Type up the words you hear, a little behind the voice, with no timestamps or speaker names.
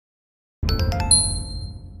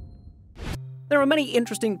There are many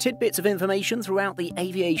interesting tidbits of information throughout the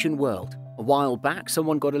aviation world. A while back,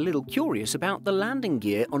 someone got a little curious about the landing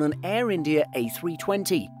gear on an Air India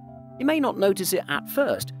A320. You may not notice it at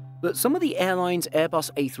first, but some of the airline's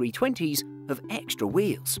Airbus A320s have extra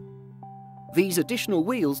wheels. These additional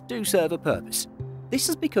wheels do serve a purpose. This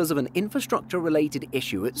is because of an infrastructure-related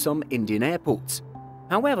issue at some Indian airports.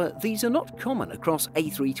 However, these are not common across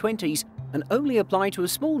A320s and only apply to a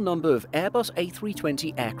small number of Airbus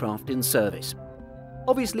A320 aircraft in service.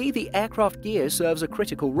 Obviously, the aircraft gear serves a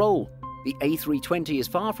critical role. The A320 is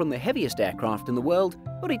far from the heaviest aircraft in the world,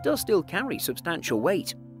 but it does still carry substantial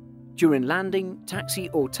weight. During landing, taxi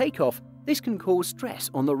or takeoff, this can cause stress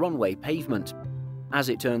on the runway pavement. As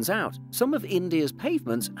it turns out, some of India's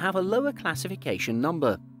pavements have a lower classification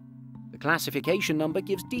number. The classification number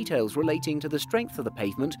gives details relating to the strength of the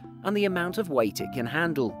pavement and the amount of weight it can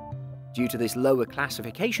handle. Due to this lower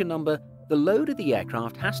classification number, the load of the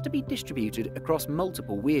aircraft has to be distributed across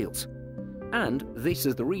multiple wheels. And this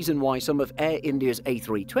is the reason why some of Air India's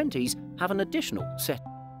A320s have an additional set.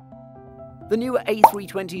 The newer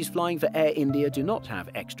A320s flying for Air India do not have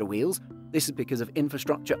extra wheels. This is because of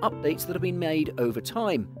infrastructure updates that have been made over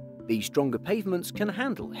time. These stronger pavements can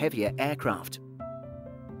handle heavier aircraft.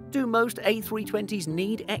 Do most A320s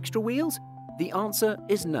need extra wheels? The answer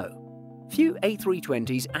is no. Few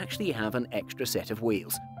A320s actually have an extra set of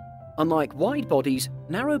wheels. Unlike wide bodies,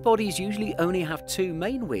 narrow bodies usually only have two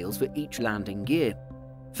main wheels for each landing gear.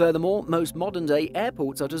 Furthermore, most modern-day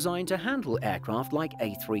airports are designed to handle aircraft like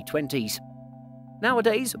A320s.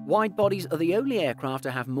 Nowadays, wide bodies are the only aircraft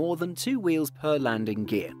to have more than two wheels per landing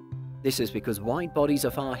gear. This is because wide bodies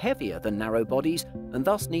are far heavier than narrow bodies and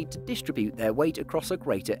thus need to distribute their weight across a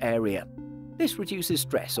greater area. This reduces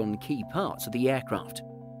stress on key parts of the aircraft.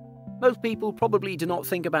 Most people probably do not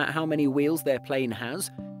think about how many wheels their plane has.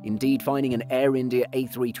 Indeed, finding an Air India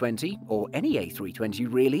A320, or any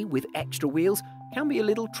A320 really, with extra wheels can be a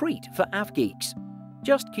little treat for Avgeeks.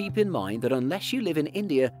 Just keep in mind that unless you live in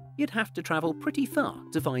India, you'd have to travel pretty far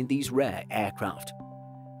to find these rare aircraft.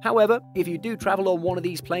 However, if you do travel on one of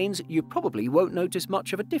these planes, you probably won't notice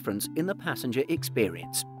much of a difference in the passenger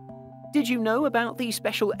experience. Did you know about these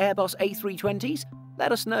special Airbus A320s?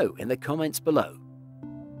 Let us know in the comments below.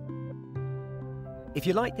 If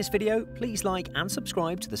you like this video, please like and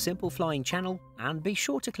subscribe to the Simple Flying channel and be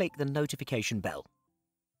sure to click the notification bell.